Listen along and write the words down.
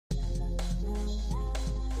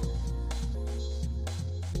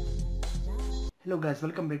Hello guys,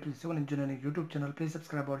 welcome back to the Civil Engineering YouTube channel. Please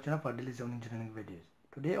subscribe our channel for daily civil engineering videos.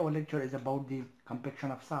 Today our lecture is about the compaction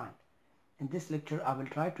of soil. In this lecture I will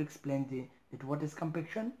try to explain what is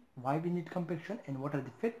compaction, why we need compaction, and what are the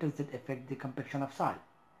factors that affect the compaction of soil.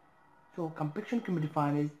 So compaction can be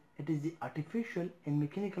defined as it is the artificial and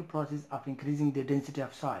mechanical process of increasing the density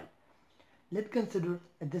of soil. Let's consider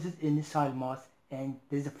that this is any soil mass and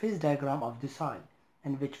there is a phase diagram of the soil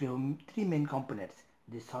in which we have three main components: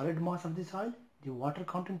 the solid mass of the soil, the water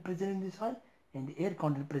content present in the soil, and the air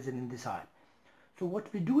content present in the soil. So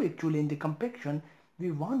what we do actually in the compaction, we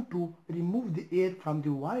want to remove the air from the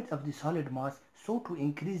voids of the solid mass so to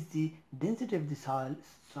increase the density of the soil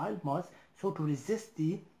mass, so to resist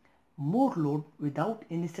the more load without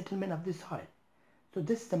any settlement of the soil. So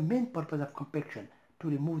this is the main purpose of compaction, to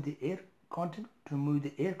remove the air content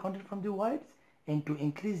from the voids and to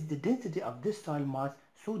increase the density of this soil mass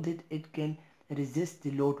so that it can resist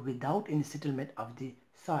the load without any settlement of the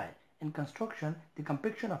soil. In construction, the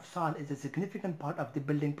compaction of soil is a significant part of the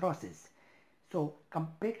building process. So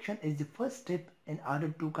compaction is the first step in order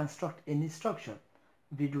to construct any structure.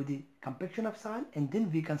 We do the compaction of soil and then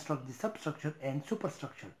we construct the substructure and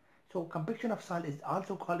superstructure. So compaction of soil is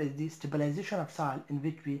also called as the stabilization of soil, in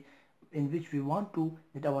which we want to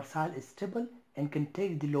that our soil is stable and can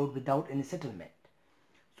take the load without any settlement.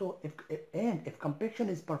 So if compaction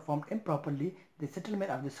is performed improperly, the settlement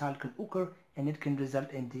of the soil can occur and it can result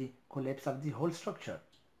in the collapse of the whole structure.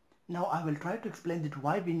 Now I will try to explain that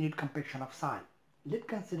why we need compaction of soil. Let's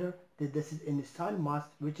consider that this is in a soil mass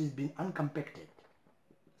which is being uncompacted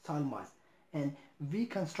soil mass, and we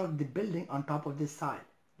construct the building on top of this soil.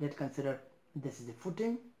 Let's consider this is the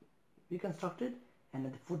footing we constructed, and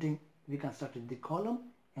at the footing we constructed the column,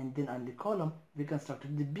 and then on the column we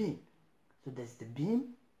constructed the beam. So this is the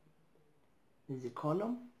beam, this is the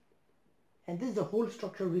column, and this is the whole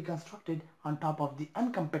structure we constructed on top of the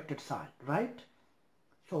uncompacted soil, right?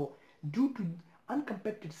 So due to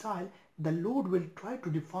uncompacted soil, the load will try to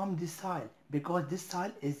deform this soil because this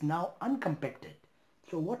soil is now uncompacted.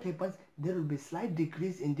 So what happens? There will be slight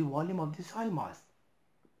decrease in the volume of the soil mass,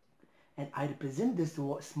 and I represent this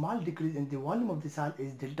small decrease in the volume of the soil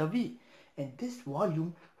is delta V, and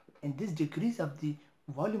this decrease of the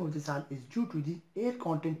volume of the soil is due to the air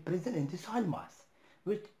content present in the soil mass,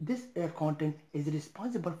 which this air content is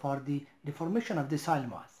responsible for the deformation of the soil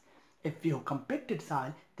mass. If we have compacted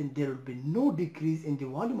soil, then there will be no decrease in the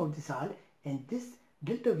volume of the soil, and this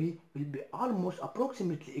delta V will be almost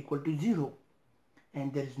approximately equal to 0,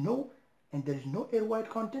 and there is no air void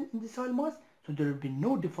content in the soil mass, so there will be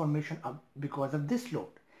no deformation because of this load.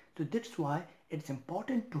 So that's why it's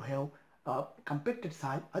important to have compacted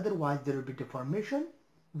soil, otherwise there will be deformation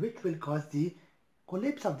which will cause the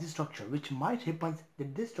collapse of the structure, which might happen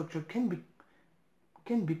that this structure can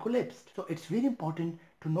be collapsed. So it's very important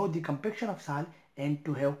to know the compaction of soil and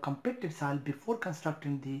to have compacted soil before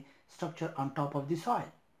constructing the structure on top of the soil.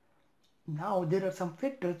 Now there are some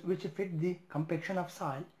factors which affect the compaction of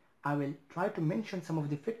soil. I will try to mention some of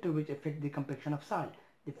the factors which affect the compaction of soil.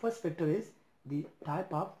 The first factor is the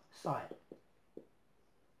type of soil.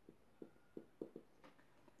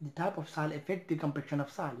 The type of soil affects the compaction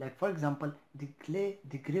of soil. Like for example, the clay,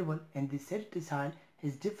 the gravel, and the sedentary soil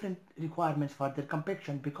has different requirements for their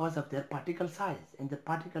compaction because of their particle size and the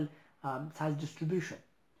particle size distribution.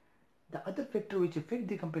 The other factor which affects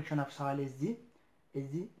the compaction of soil is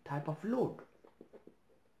the type of load.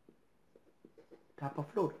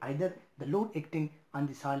 Either the load acting on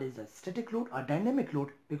the soil is a static load or dynamic load,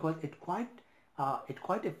 because it quite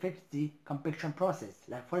affects the compaction process.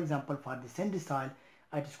 Like for example, for the sandy soil,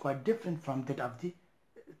 it is quite different from that of the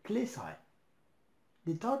clay soil.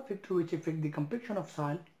 The third factor which affects the compaction of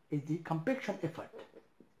soil is the compaction effort.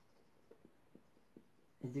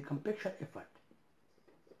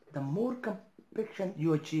 The more compaction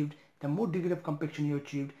you achieved, the more degree of compaction you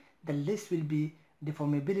achieved, the less will be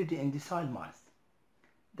deformability in the soil mass.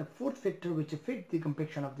 The fourth factor which affects the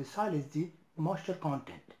compaction of the soil is the moisture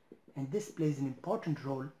content, and this plays an important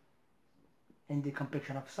role in the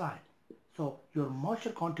compaction of soil. So your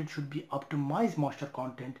moisture content should be optimized moisture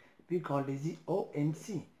content. We call it the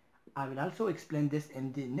OMC. I will also explain this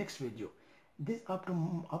in the next video. This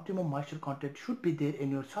optimum moisture content should be there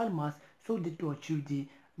in your soil mass so that to achieve the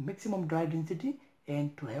maximum dry density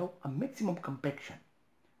and to have a maximum compaction.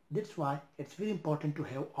 That's why it's very important to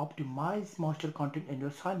have optimized moisture content in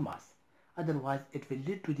your soil mass. Otherwise, it will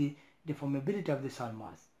lead to the deformability of the soil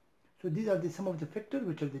mass. So these are some of the factors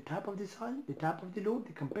which are the type of the soil, the type of the load,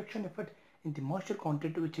 the compaction effort, and the moisture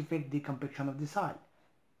content which affect the compaction of the soil.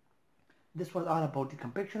 This was all about the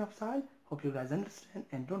compaction of soil. Hope you guys understand,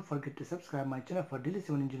 and don't forget to subscribe my channel for daily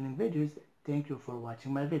civil engineering videos. Thank you for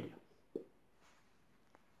watching my video.